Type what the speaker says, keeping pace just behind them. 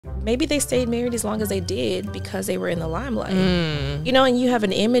maybe they stayed married as long as they did because they were in the limelight. You know, and you have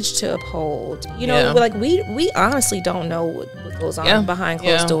an image to uphold. You know, like we honestly don't know what goes on behind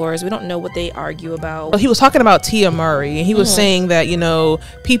closed doors. We don't know what they argue about. Well, he was talking about Tia Mowry, and he was saying that, you know,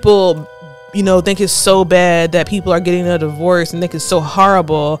 people, you know, think it's so bad that people are getting a divorce and think it's so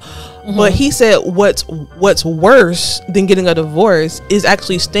horrible. But he said what's worse than getting a divorce is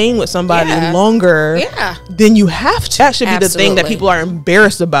actually staying with somebody longer than you have to. That should be the thing that people are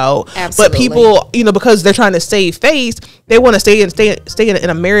embarrassed about. But people, you know, because they're trying to save face, they want to stay in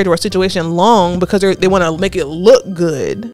a marriage or a situation long because they want to make it look good.